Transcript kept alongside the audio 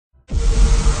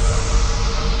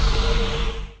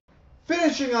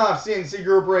Finishing off CNC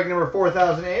Group Break number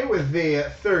 4008 with the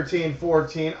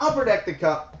 1314 Upper Deck the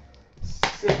Cup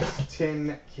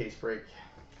 6-tin case break.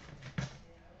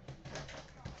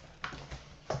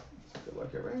 Good luck,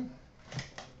 everybody.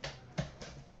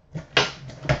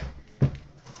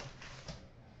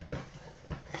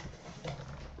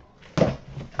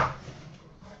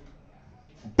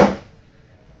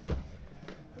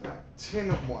 Tin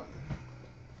 1.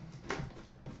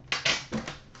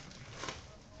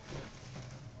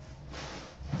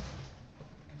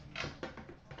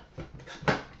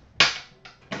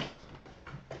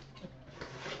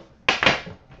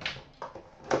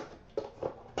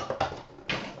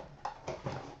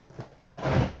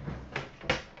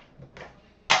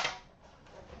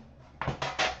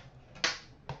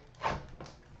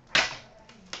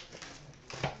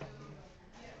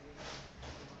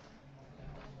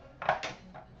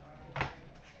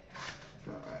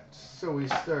 So we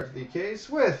start the case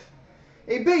with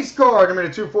a base card, number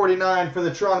 249 for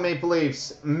the Toronto Maple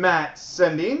Leafs, Matt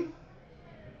Sundin.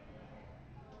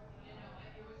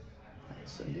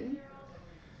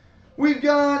 We've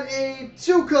got a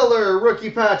two-color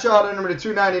rookie patch auto, number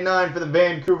 299 for the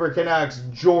Vancouver Canucks,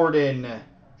 Jordan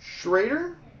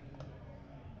Schrader.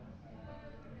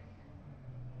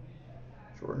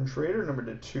 Jordan Schrader, number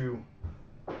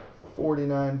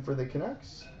 249 for the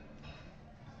Canucks.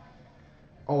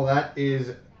 Oh, that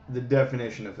is the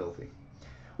definition of filthy.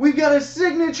 We've got a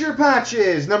signature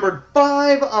patches, numbered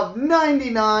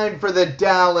 5/99 for the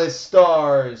Dallas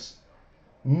Stars,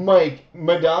 Mike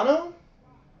Modano.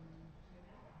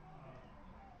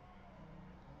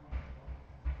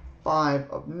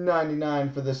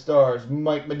 5/99 for the Stars,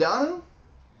 Mike Modano.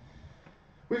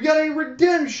 We've got a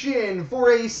redemption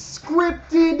for a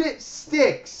scripted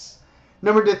sticks,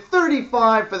 number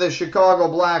 35 for the Chicago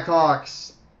Blackhawks,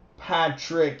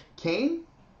 Patrick Kane.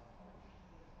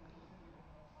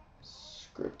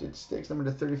 Scripted sticks,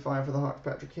 number 35 for the Hawks,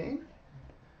 Patrick Kane.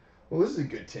 Well, this is a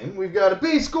good tin. We've got a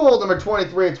base gold, number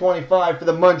 23/25 for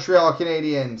the Montreal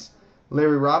Canadiens,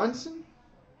 Larry Robinson.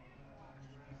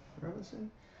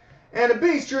 And a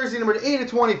base jersey, number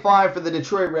 8/25 for the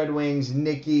Detroit Red Wings,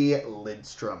 Nicky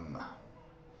Lidstrom.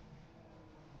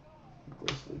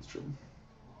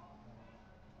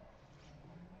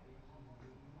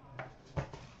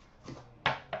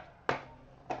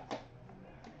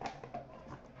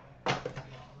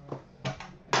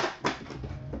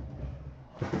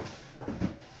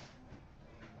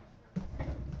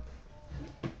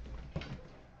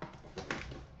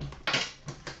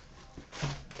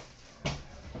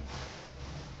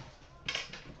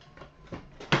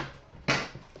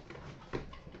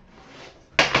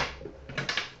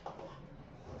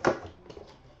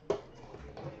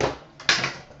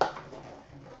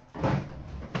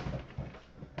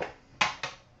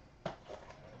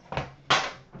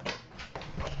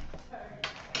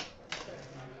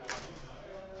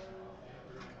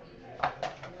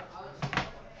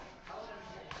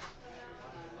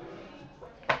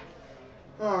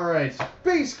 All right,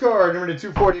 base card, number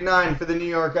 249 for the New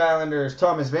York Islanders,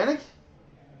 Thomas Vanek.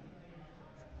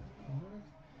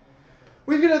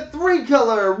 We've got a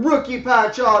three-color rookie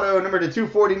patch auto, number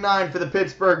 249 for the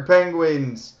Pittsburgh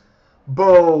Penguins,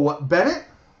 Bo Bennett.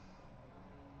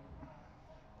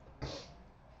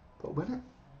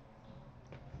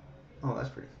 Oh, that's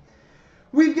pretty.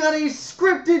 We've got a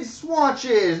scripted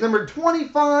swatches, number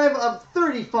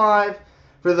 25/35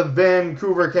 for the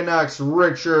Vancouver Canucks,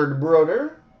 Richard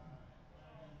Broder.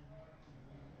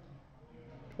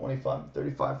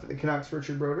 25/35 for the Canucks,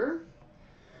 Richard Broder.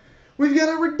 We've got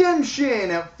a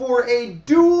redemption for a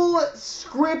dual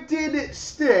scripted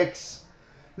sticks,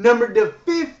 numbered to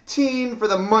 15 for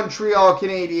the Montreal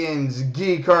Canadiens,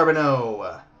 Guy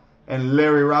Carbonneau and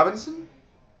Larry Robinson.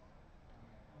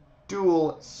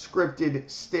 Dual scripted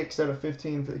sticks out of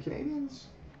 15 for the Canadiens.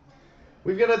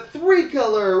 We've got a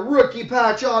three-color rookie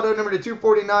patch auto, number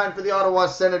 249 for the Ottawa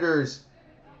Senators,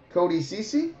 Cody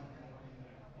Ceci.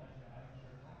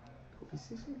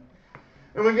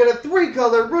 And we've got a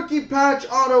three-color rookie patch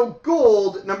auto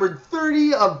gold, numbered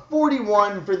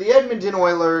 30/41 for the Edmonton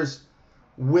Oilers,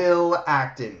 Will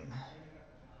Acton.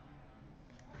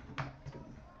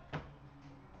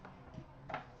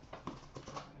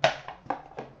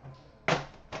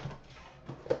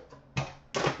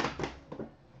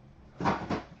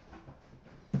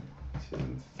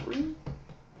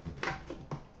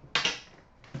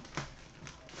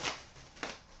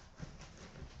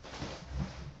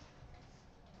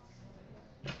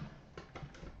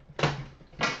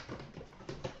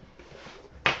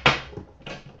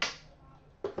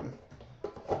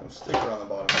 Sticker on the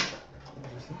bottom.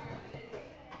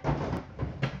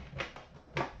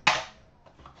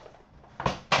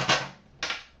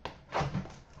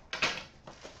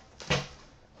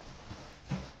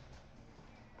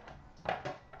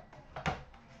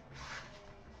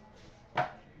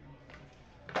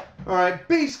 All right,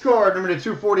 base card number to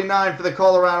 249 for the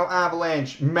Colorado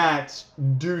Avalanche, Matt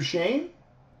Duchene.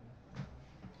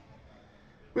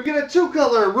 We get a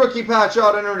two-color rookie patch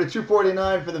auto number to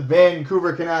 249 for the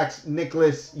Vancouver Canucks,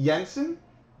 Nicholas Jensen.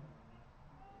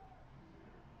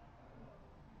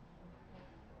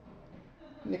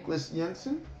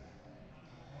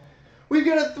 We've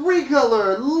got a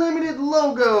three-color limited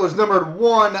logos numbered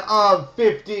 1 of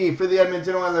 50 for the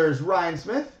Edmonton Oilers, Ryan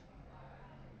Smith.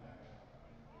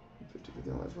 50 for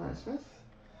the Oilers, Ryan Smith.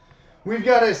 We've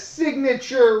got a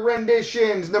signature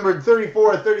renditions numbered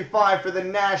 34 of 35 for the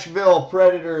Nashville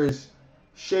Predators,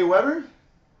 Shea Weber.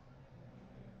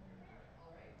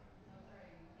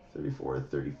 34 of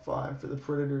 35 for the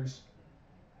Predators,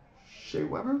 Shea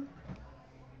Weber.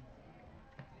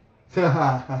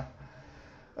 How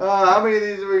many of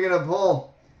these are we going to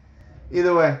pull?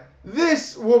 Either way,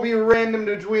 this will be random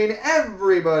between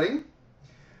everybody.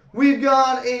 We've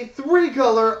got a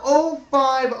three-color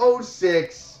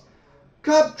 0506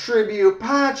 Cup Tribute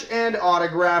patch and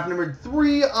autograph numbered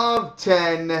 3 of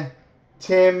 10,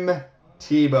 Tim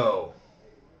Tebow.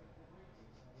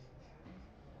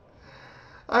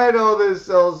 I know this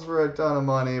sells for a ton of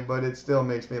money, but it still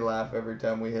makes me laugh every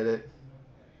time we hit it.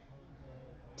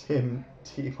 Tim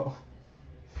Tebow.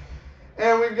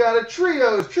 And we've got a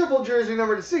trios triple jersey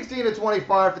number 16 to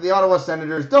 25 for the Ottawa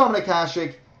Senators, Dominik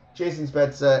Hasek, Jason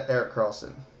Spezza, Erik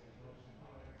Karlsson.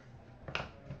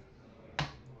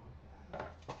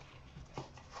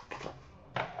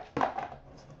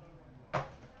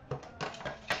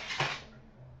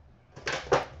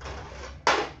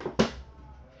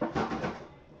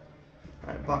 All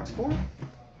right, box 4.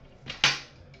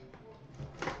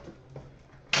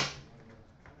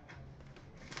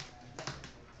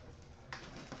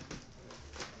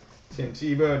 Tim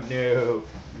Tebow, no.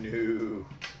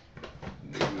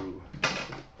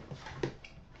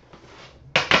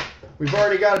 We've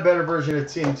already got a better version of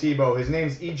Tim Tebow. His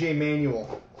name's EJ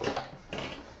Manuel.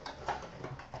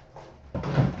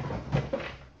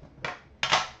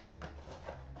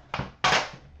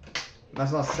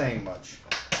 That's not saying much.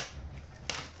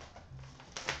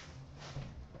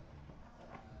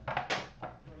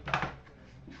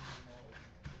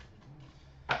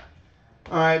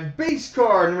 All right, base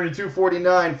card number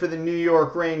 249 for the New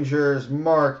York Rangers,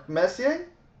 Mark Messier.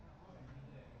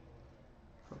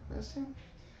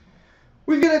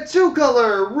 We've got a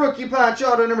two-color rookie patch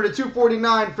auto number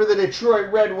 249 for the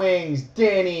Detroit Red Wings,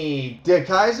 Danny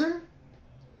DeKeyser.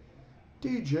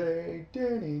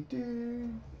 Danny D.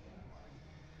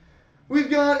 We've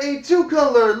got a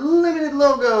two-color limited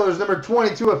logos number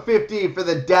 22 of 50 for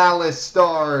the Dallas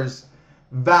Stars,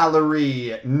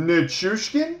 Valerie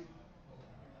Nichushkin.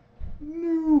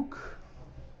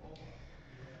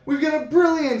 We've got a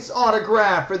Brilliance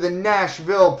autograph for the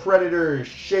Nashville Predators,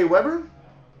 Shea Weber.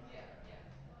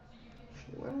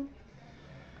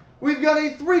 We've got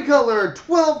a three-color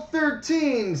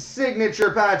 12-13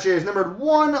 signature patches, numbered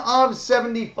 1 of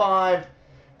 75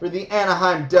 for the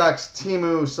Anaheim Ducks,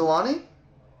 Teemu Selanne.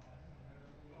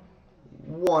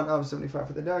 1 of 75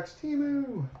 for the Ducks,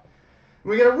 Teemu.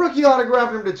 We got a rookie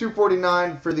autograph number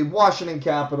 249 for the Washington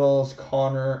Capitals,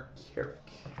 Connor Carrick.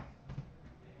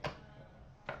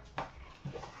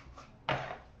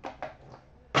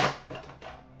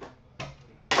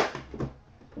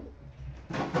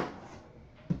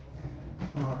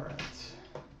 All right.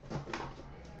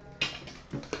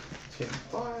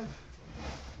 10-5.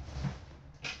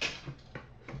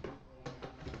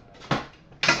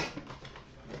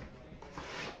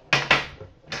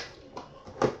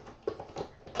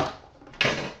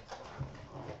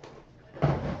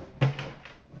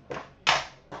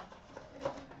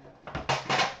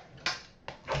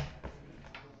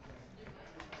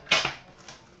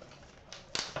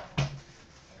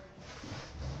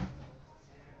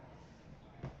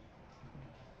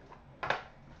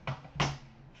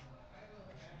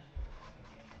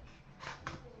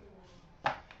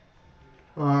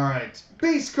 All right,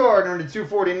 base card number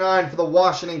 249 for the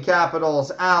Washington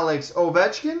Capitals, Alex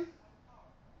Ovechkin.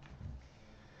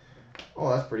 Oh,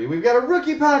 that's pretty. We've got a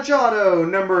rookie patch auto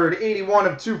numbered 81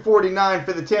 of 249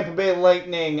 for the Tampa Bay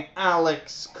Lightning,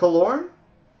 Alex Killorn.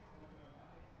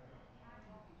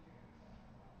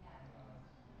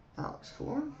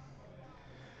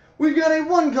 We've got a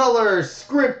one-color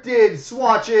scripted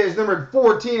swatches numbered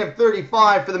 14 of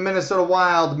 35 for the Minnesota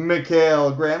Wild,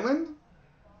 Mikael Granlund.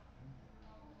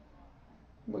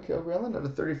 Out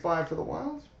of 35 for the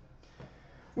Wild.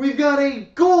 We've got a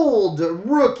gold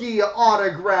rookie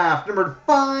autograph, numbered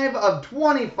 5 of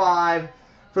 25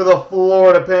 for the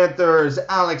Florida Panthers,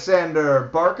 Alexander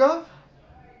Barkov.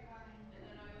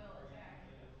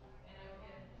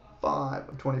 5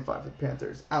 of 25 for the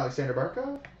Panthers, Alexander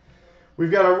Barkov.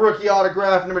 We've got a rookie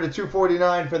autograph, number to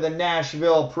 249 for the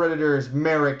Nashville Predators,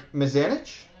 Marek Mazanec.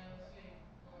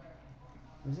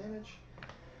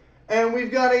 And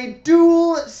we've got a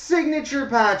dual signature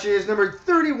patches, number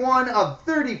 31 of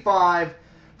 35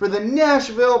 for the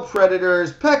Nashville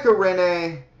Predators, Pekka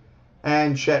Rinne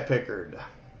and Chet Pickard.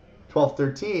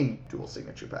 12-13 dual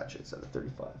signature patches out of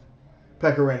 35.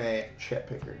 Pekka Rinne, Chet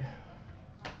Pickard.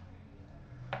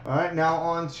 All right, now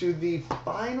on to the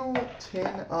final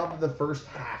 10 of the first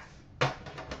half.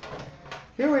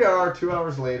 Here we are 2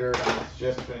 hours later, and it's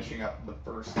just finishing up the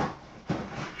first half.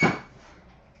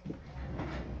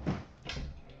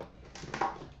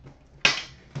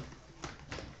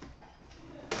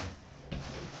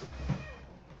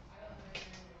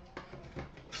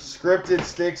 Scripted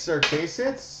sticks are case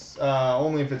hits,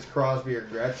 only if it's Crosby or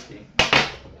Gretzky.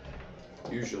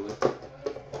 Usually.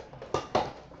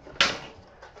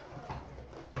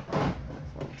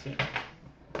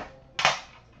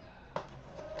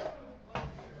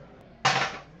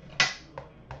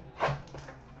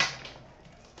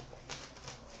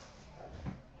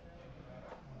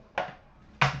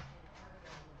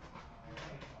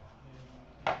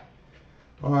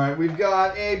 All right, we've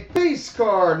got a base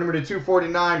card, number to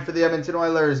 249 for the Edmonton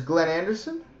Oilers, Glenn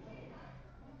Anderson.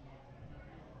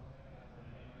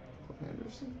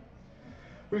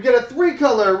 We've got a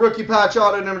 3-color rookie patch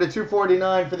auto, number to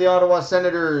 249 for the Ottawa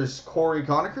Senators, Corey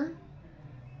Conacher.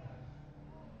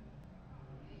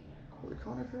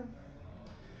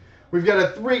 We've got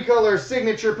a 3-color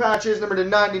signature patches, number to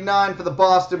 99 for the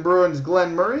Boston Bruins,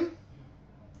 Glenn Murray.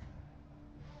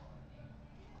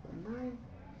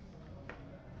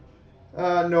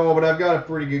 No, but I've got a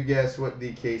pretty good guess what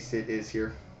the case hit is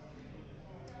here.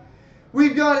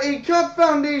 We've got a Cup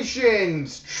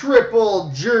Foundations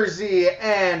triple jersey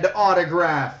and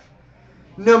autograph.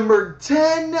 Number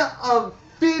 10 of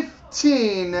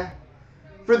 15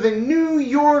 for the New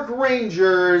York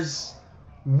Rangers,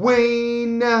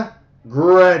 Wayne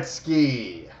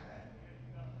Gretzky.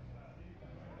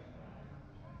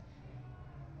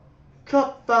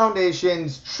 Cup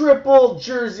Foundations triple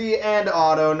jersey and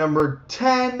auto, number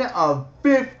 10 of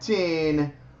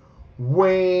 15,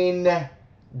 Wayne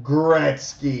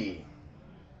Gretzky.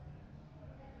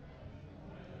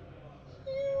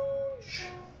 Huge.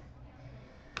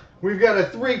 We've got a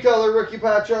 3-color rookie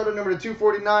patch auto, number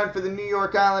 249 for the New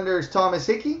York Islanders, Thomas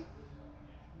Hickey.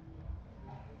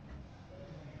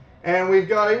 And we've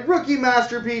got a rookie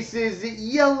masterpieces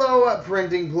yellow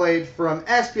printing plate from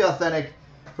SP Authentic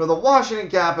for the Washington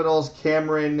Capitals,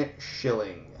 Cameron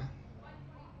Schilling.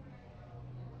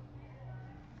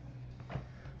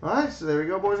 All right, so there we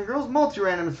go, boys and girls.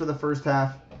 Multi-randoms for the first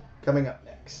half coming up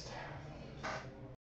next.